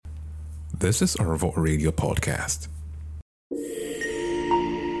This is a Revolt Radio podcast.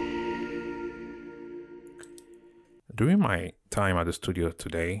 During my time at the studio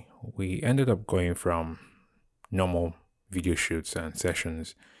today, we ended up going from normal video shoots and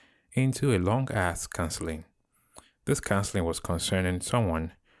sessions into a long-ass counseling. This counseling was concerning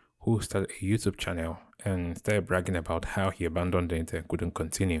someone who started a YouTube channel and started bragging about how he abandoned it and couldn't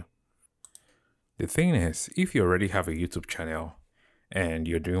continue. The thing is, if you already have a YouTube channel and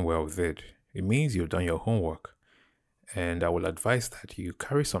you're doing well with it, it means you've done your homework. And I will advise that you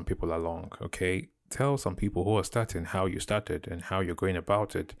carry some people along, okay? Tell some people who are starting how you started and how you're going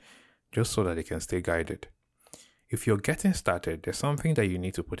about it, just so that they can stay guided. If you're getting started, there's something that you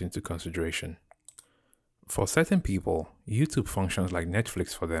need to put into consideration. For certain people, YouTube functions like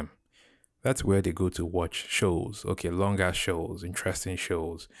Netflix for them. That's where they go to watch shows, okay, longer shows, interesting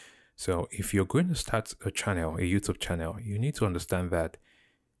shows. So if you're going to start a channel, a YouTube channel, you need to understand that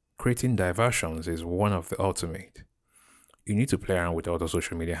creating diversions is one of the ultimate. You need to play around with all the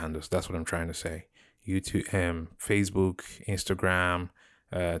social media handles. That's what I'm trying to say. YouTube, Facebook, Instagram,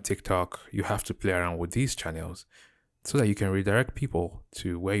 TikTok. You have to play around with these channels so that you can redirect people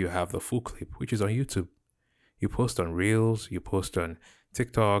to where you have the full clip, which is on YouTube. You post on Reels, you post on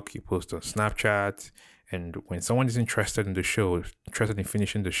TikTok, you post on Snapchat, and when someone is interested in the show, interested in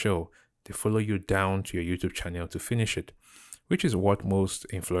finishing the show, they follow you down to your YouTube channel to finish it, which is what most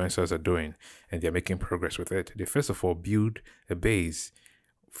influencers are doing, and they're making progress with it. They first of all build a base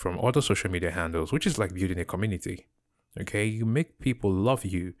from other social media handles, which is like building a community. Okay, you make people love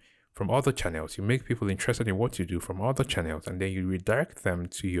you from other channels. You make people interested in what you do from other channels, and then you redirect them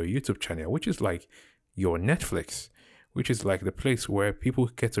to your YouTube channel, which is like your Netflix, which is like the place where people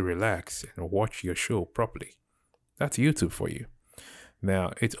get to relax and watch your show properly. That's YouTube for you.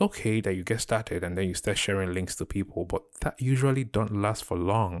 Now, it's okay that you get started and then you start sharing links to people, but that usually don't last for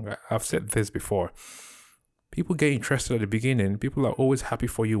long. I've said this before. People get interested at the beginning. People are always happy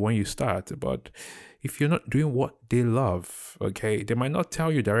for you when you start, but if you're not doing what they love, okay, they might not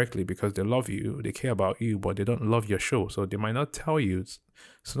tell you directly because they love you, they care about you, but they don't love your show. So they might not tell you,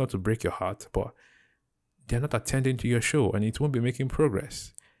 so not to break your heart, but they're not attending to your show and it won't be making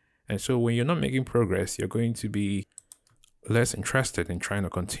progress. And so when you're not making progress, you're going to be less interested in trying to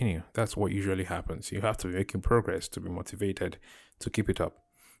continue. That's what usually happens. You have to be making progress to be motivated to keep it up.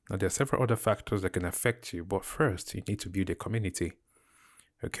 Now, there are several other factors that can affect you, but first, you need to build a community.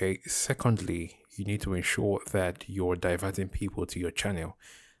 Okay. Secondly, you need to ensure that you're diverting people to your channel.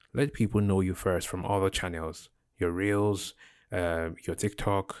 Let people know you first from other channels, your Reels, your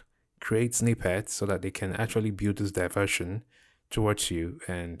TikTok. Create snippets so that they can actually build this diversion towards you,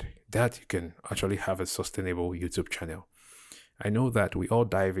 and that you can actually have a sustainable YouTube channel. I know that we all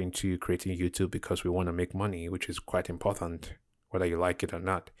dive into creating YouTube because we want to make money, which is quite important, whether you like it or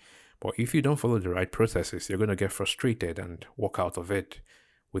not. But if you don't follow the right processes, you're going to get frustrated and walk out of it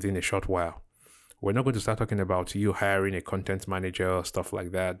within a short while. We're not going to start talking about you hiring a content manager or stuff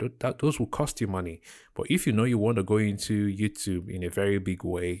like that. Those will cost you money. But if you know you want to go into YouTube in a very big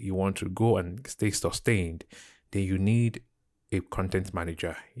way, you want to go and stay sustained, then you need a content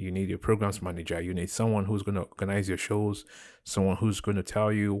manager. You need a programs manager. You need someone who's going to organize your shows, someone who's going to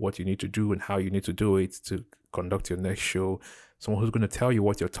tell you what you need to do and how you need to do it to conduct your next show, someone who's going to tell you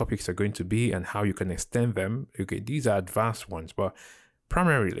what your topics are going to be and how you can extend them. Okay, these are advanced ones, but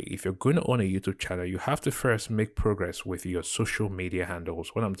primarily, if you're going to own a YouTube channel, you have to first make progress with your social media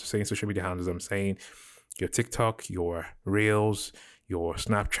handles. When I'm saying social media handles, I'm saying your TikTok, your Reels, your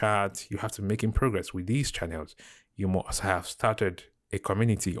Snapchat. You have to make progress with these channels. You must have started a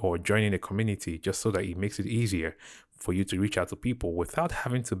community or joining a community just so that it makes it easier for you to reach out to people without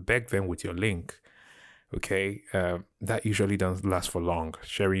having to beg them with your link. Okay, that usually doesn't last for long.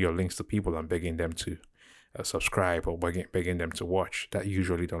 Sharing your links to people and begging them to subscribe or begging them to watch, that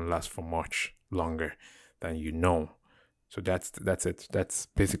usually don't last for much longer than you know. So that's it. That's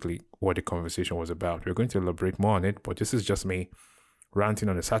basically what the conversation was about. We're going to elaborate more on it, but this is just me ranting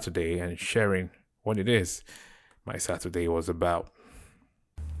on a Saturday and sharing what it is my Saturday was about.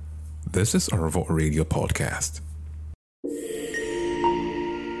 This is a Revolt Radio podcast.